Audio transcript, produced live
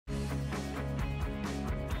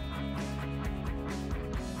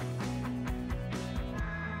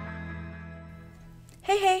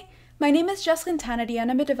Hey! My name is Jesslyn Tanady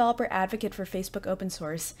and I'm a developer advocate for Facebook open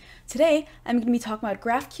source. Today, I'm going to be talking about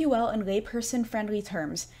GraphQL in layperson-friendly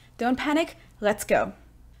terms. Don't panic, let's go.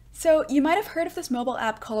 So, you might have heard of this mobile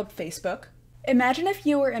app called Facebook. Imagine if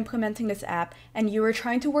you were implementing this app and you were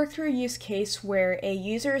trying to work through a use case where a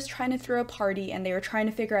user is trying to throw a party and they were trying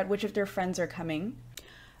to figure out which of their friends are coming.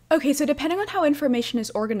 Okay, so depending on how information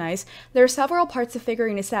is organized, there are several parts of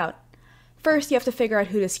figuring this out. First, you have to figure out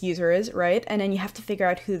who this user is, right? And then you have to figure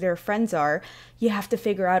out who their friends are. You have to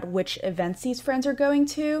figure out which events these friends are going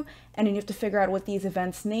to, and then you have to figure out what these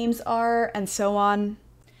events' names are, and so on.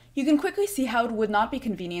 You can quickly see how it would not be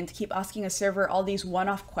convenient to keep asking a server all these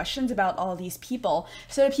one-off questions about all these people.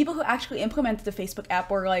 So the people who actually implemented the Facebook app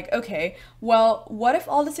were like, okay, well, what if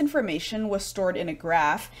all this information was stored in a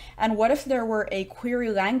graph? And what if there were a query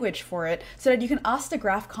language for it so that you can ask the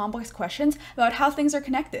graph complex questions about how things are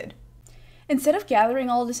connected? Instead of gathering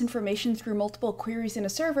all this information through multiple queries in a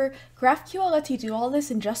server, GraphQL lets you do all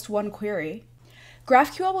this in just one query.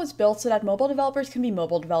 GraphQL was built so that mobile developers can be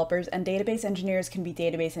mobile developers and database engineers can be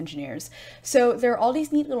database engineers. So there are all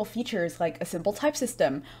these neat little features like a simple type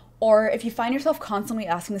system, or if you find yourself constantly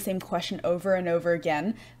asking the same question over and over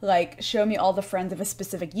again, like show me all the friends of a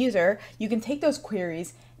specific user, you can take those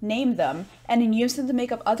queries, name them, and then use them to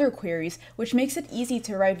make up other queries, which makes it easy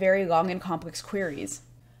to write very long and complex queries.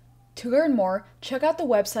 To learn more, check out the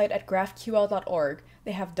website at graphql.org.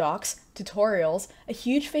 They have docs, tutorials, a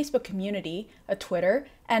huge Facebook community, a Twitter,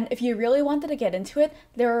 and if you really wanted to get into it,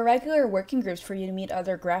 there are regular working groups for you to meet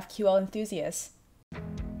other GraphQL enthusiasts.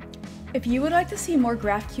 If you would like to see more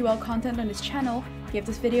GraphQL content on this channel, give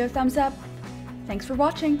this video a thumbs up. Thanks for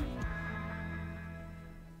watching!